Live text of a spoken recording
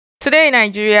Today in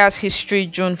Nigeria's history,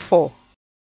 June 4.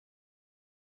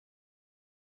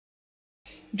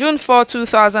 June 4,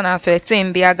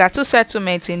 2013, the Agatu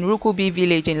settlement in Rukubi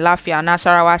village in Lafia,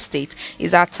 Nasarawa State,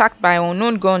 is attacked by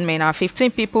unknown gunmen and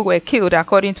 15 people were killed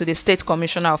according to the State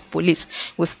Commissioner of Police,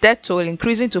 with death toll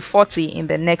increasing to 40 in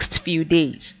the next few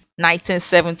days.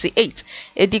 1978,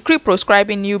 a decree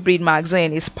proscribing New Breed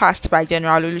magazine is passed by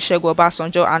General Olusegun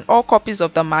Obasanjo, and all copies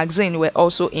of the magazine were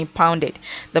also impounded.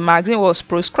 The magazine was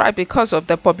proscribed because of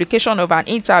the publication of an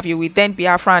interview with then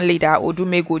Biafran leader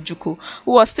Odumegwu Ojukwu,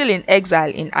 who was still in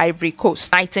exile in Ivory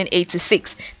Coast.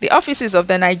 1986, the offices of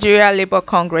the Nigeria Labour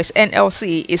Congress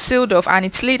 (NLC) is sealed off and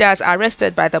its leaders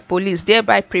arrested by the police,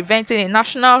 thereby preventing a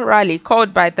national rally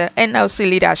called by the NLC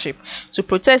leadership to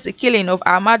protest the killing of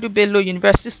Ahmadu Bello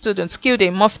University students killed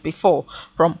a month before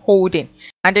from holding.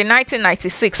 And in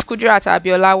 1996, Kudirat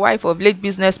Abiola, wife of late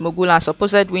business mogul and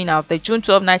supposed winner of the June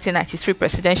 12, 1993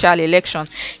 presidential election,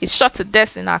 is shot to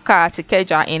death in her car at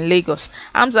Ikeja in Lagos.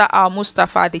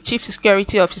 Al-Mustapha, the chief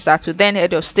security officer to then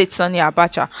head of state Sani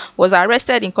Abacha, was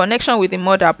arrested in connection with the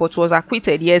murder but was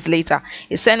acquitted years later.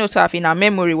 A cenotaph in her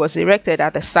memory was erected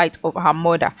at the site of her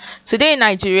murder. Today in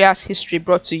Nigeria's history,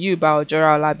 brought to you by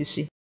Ojora Olabisi.